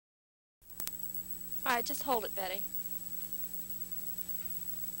All right, just hold it, Betty.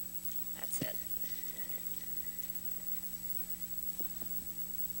 That's it.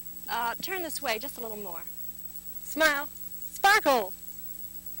 Turn this way just a little more. Smile. Sparkle.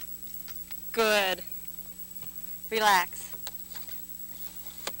 Good. Relax.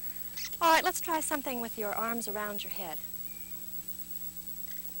 All right, let's try something with your arms around your head.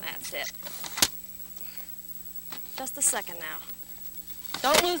 That's it. Just a second now.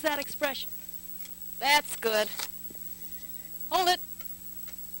 Don't lose that expression. That's good. Hold it.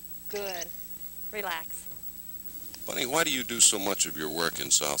 Good. Relax. Bunny, why do you do so much of your work in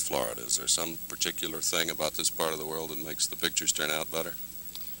South Florida? Is there some particular thing about this part of the world that makes the pictures turn out better?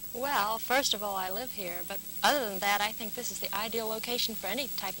 Well, first of all, I live here, but other than that, I think this is the ideal location for any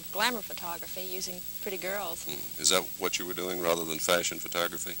type of glamour photography using pretty girls. Is that what you were doing rather than fashion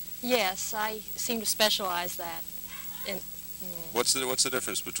photography? Yes, I seem to specialize that. What's the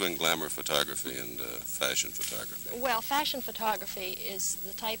difference between glamour photography and fashion photography? Well, fashion photography is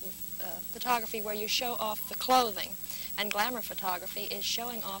the type of photography where you show off the clothing, and glamour photography is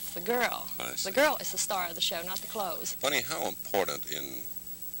showing off the girl. I see. The girl is the star of the show, not the clothes. Bunny, how important in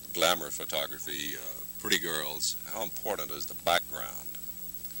glamour photography, pretty girls, how important is the background?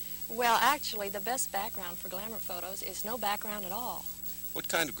 Well, actually, the best background for glamour photos is no background at all. What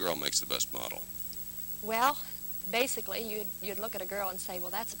kind of girl makes the best model? Well, basically, you'd look at a girl and say, well,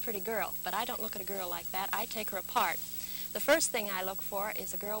 that's a pretty girl. But I don't look at a girl like that. I take her apart. The first thing I look for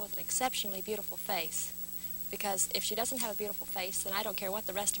is a girl with an exceptionally beautiful face. Because if she doesn't have a beautiful face, then I don't care what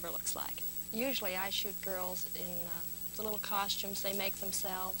the rest of her looks like. Usually I shoot girls in the little costumes they make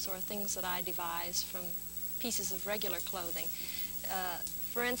themselves or things that I devise from pieces of regular clothing.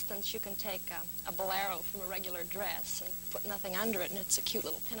 For instance, you can take a bolero from a regular dress and put nothing under it, and it's a cute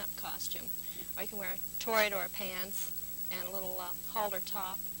little pinup costume. Or you can wear a toreador pants and a little halter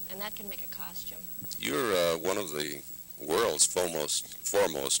top, and that can make a costume. You're one of the world's foremost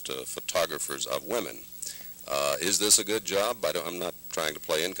photographers of women. Is this a good job? I'm not trying to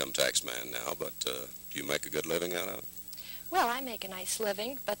play income tax man now, but do you make a good living out of it? Well, I make a nice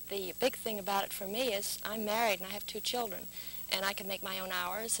living, but the big thing about it for me is I'm married and I have 2 children, and I can make my own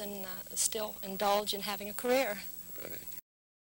hours and still indulge in having a career.